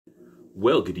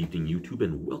Well, good evening, YouTube,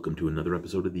 and welcome to another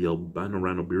episode of the Albino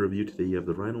Rhino beer review. Today you have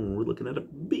the Rhino, and we're looking at a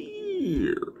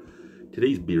beer.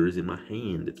 Today's beer is in my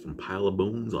hand. It's from Pile of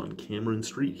Bones on Cameron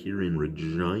Street here in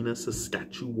Regina,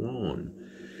 Saskatchewan.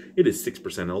 It is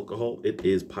 6% alcohol. It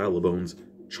is Pile of Bones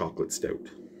Chocolate Stout.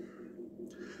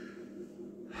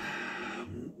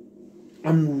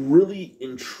 I'm really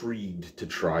intrigued to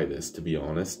try this, to be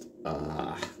honest.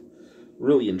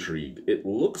 Really intrigued. It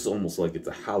looks almost like it's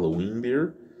a Halloween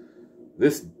beer.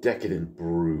 This decadent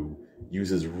brew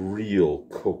uses real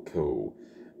cocoa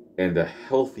and a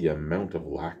healthy amount of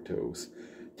lactose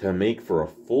to make for a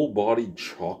full-bodied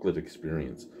chocolate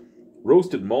experience.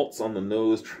 Roasted malts on the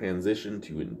nose transition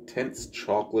to intense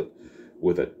chocolate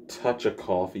with a touch of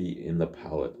coffee in the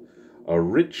palate. A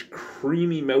rich,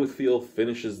 creamy mouthfeel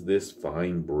finishes this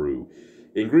fine brew.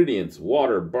 Ingredients: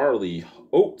 water, barley,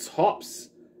 oats, hops,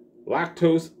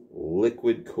 lactose,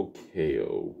 liquid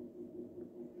cacao.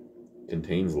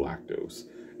 Contains lactose.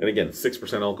 And again,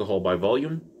 6% alcohol by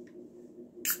volume.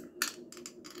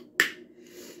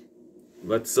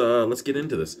 Let's get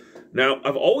into this. Now,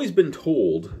 I've always been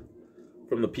told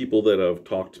from the people that have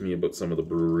talked to me about some of the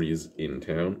breweries in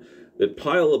town that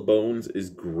Pile of Bones is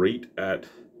great at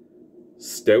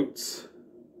stouts.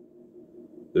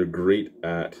 They're great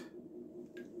at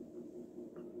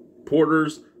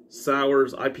porters,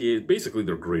 sours, IPAs. Basically,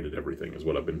 they're great at everything, is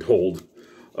what I've been told.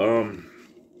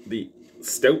 The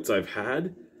stouts I've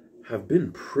had have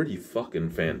been pretty fucking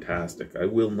fantastic. I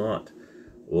will not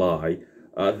lie.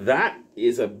 That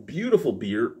is a beautiful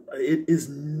beer. It is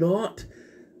not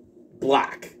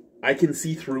black. I can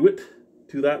see through it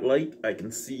to that light. I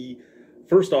can see,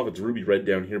 first off, it's ruby red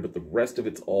down here, but the rest of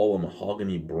it's all a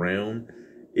mahogany brown.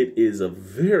 It is a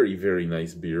very, very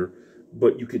nice beer,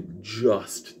 but you could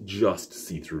just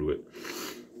see through it.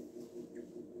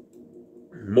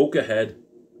 Mocha head.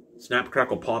 Snap,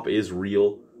 crackle, pop is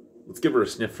real. Let's give her a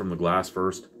sniff from the glass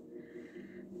first.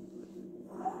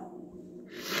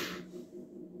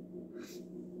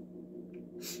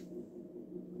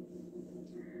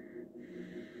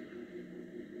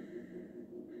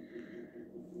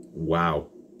 Wow.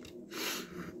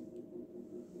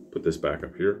 Put this back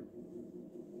up here.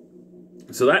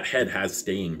 So that head has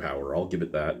staying power. I'll give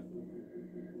it that.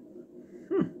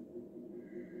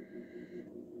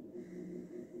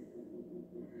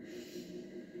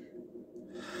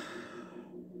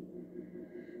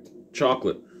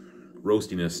 Chocolate,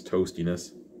 roastiness,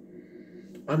 toastiness.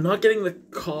 I'm not getting the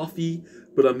coffee,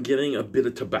 but I'm getting a bit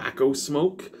of tobacco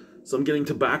smoke. So I'm getting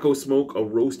tobacco smoke, a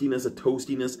roastiness, a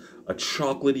toastiness, a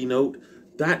chocolatey note.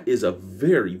 That is a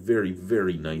very, very,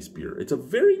 very nice beer. It's a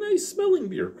very nice smelling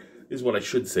beer, is what I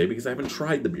should say, because I haven't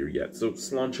tried the beer yet. So,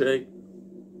 slanche.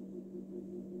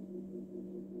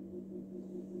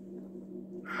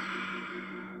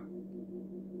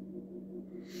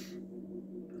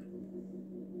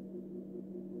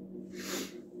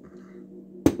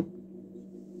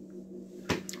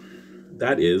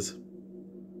 That is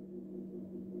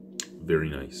very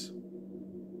nice.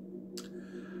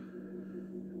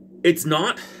 It's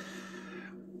not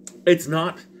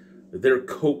their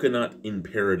coconut in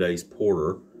paradise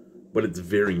porter, but it's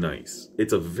very nice.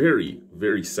 It's a very,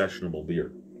 very sessionable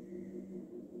beer.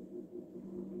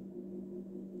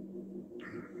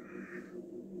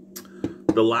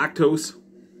 The lactose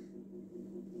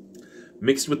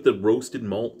mixed with the roasted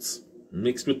malts,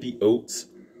 mixed with the oats,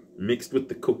 mixed with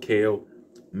the cacao,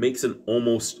 makes an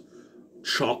almost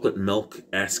chocolate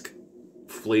milk-esque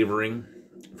flavoring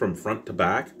from front to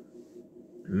back,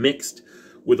 mixed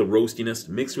with a roastiness,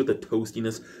 mixed with a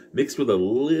toastiness, mixed with a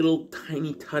little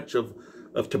tiny touch of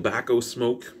tobacco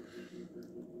smoke.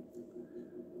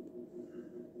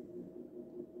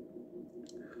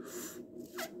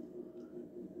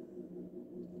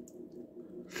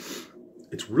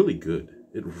 It's really good.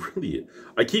 It really is.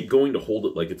 I keep going to hold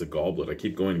it like it's a goblet. I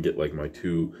keep going to get like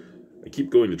I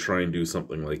keep going to try and do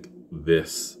something like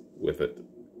this with it.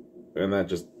 And that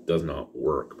just does not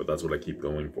work, but that's what I keep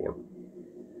going for.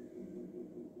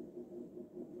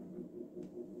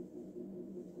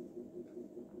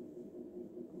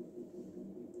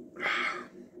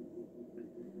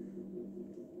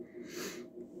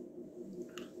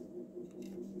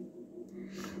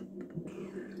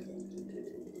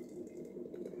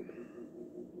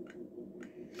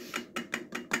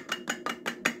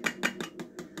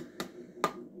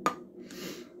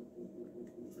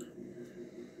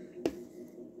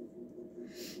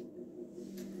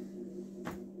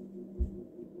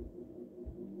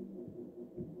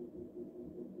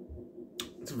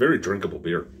 It's a very drinkable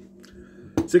beer.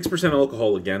 6%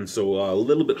 alcohol again, so a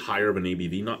little bit higher of an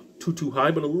ABV. Not too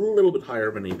high, but a little bit higher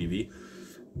of an ABV.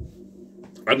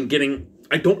 I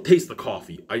don't taste the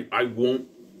coffee. I won't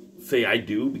say I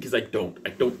do, because I don't. I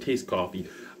don't taste coffee.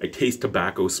 I taste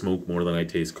tobacco smoke more than I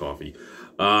taste coffee.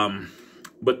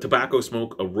 But tobacco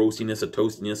smoke, a roastiness, a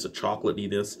toastiness, a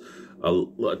chocolatiness,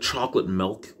 a chocolate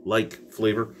milk-like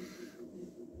flavor.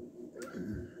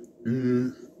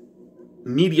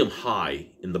 Medium high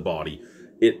in the body.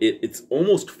 It's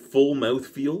almost full mouth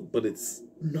feel, but it's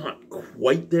not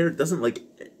quite there. It doesn't like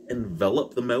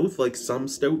envelop the mouth like some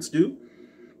stouts do.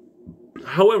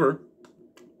 However,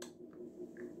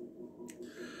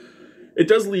 it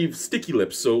does leave sticky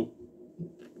lips. So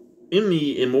in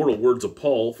the immortal words of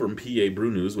Paul from PA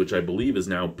Brew News, which I believe is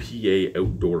now PA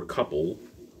Outdoor Couple,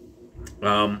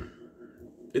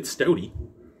 it's stouty.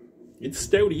 It's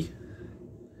stouty.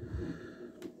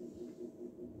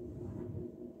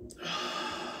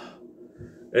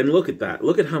 And look at that.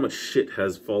 Look at how much shit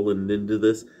has fallen into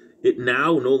this. It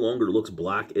now no longer looks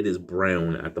black. It is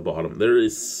brown at the bottom. There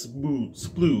is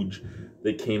splooge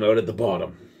that came out at the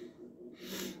bottom.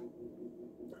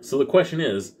 So the question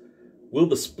is, will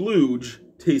the splooge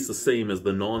taste the same as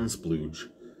the non-splooge?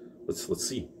 Let's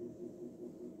see.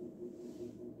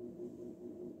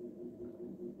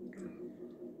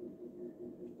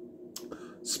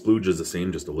 Splooge is the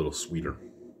same, just a little sweeter.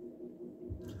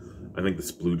 I think the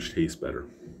splooge tastes better.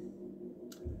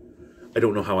 I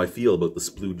don't know how I feel about the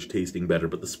splooge tasting better,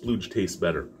 but the splooge tastes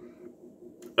better.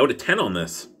 Out of 10 on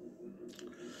this.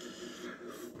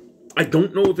 I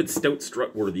don't know if it's Stout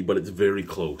Strut worthy, but it's very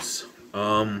close.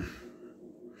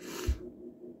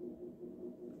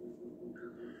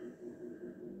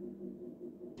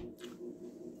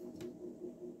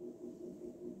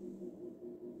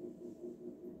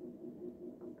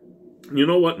 You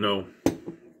know what? No.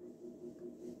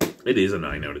 It is a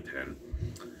 9 out of 10.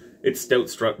 It's Stout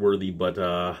Strut worthy, but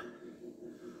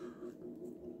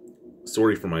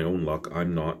sorry for my own luck.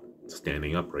 I'm not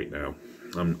standing up right now.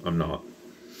 I'm not.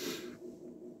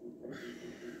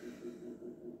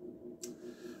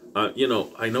 You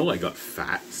know I got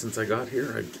fat since I got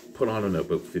here. I put on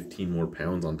about 15 more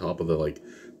pounds on top of the like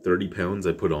 30 pounds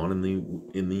I put on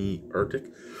in the Arctic.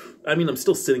 I mean, I'm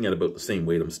still sitting at about the same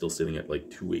weight. I'm still sitting at like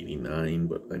 289,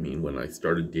 but I mean, when I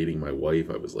started dating my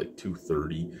wife, I was like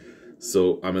 230.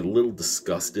 So I'm a little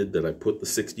disgusted that I put the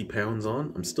 60 pounds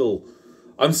on. I'm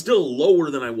still lower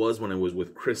than I was when I was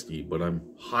with Christy, but I'm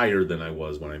higher than I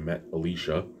was when I met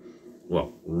Alicia.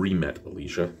 Well, re-met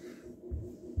Alicia.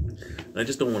 And I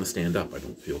just don't want to stand up. I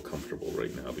don't feel comfortable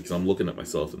right now because I'm looking at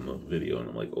myself in the video and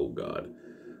I'm like, oh God,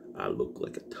 I look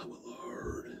like a tub of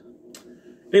lard.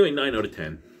 Anyway, 9 out of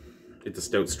 10. It's a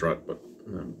Stout Strut, but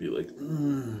I'd be like,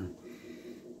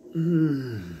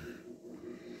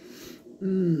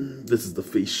 this is the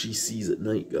face she sees at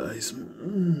night, guys.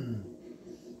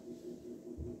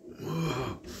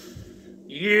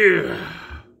 Yeah.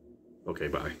 Okay,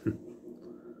 bye.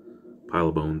 Pile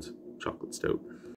of bones, chocolate stout.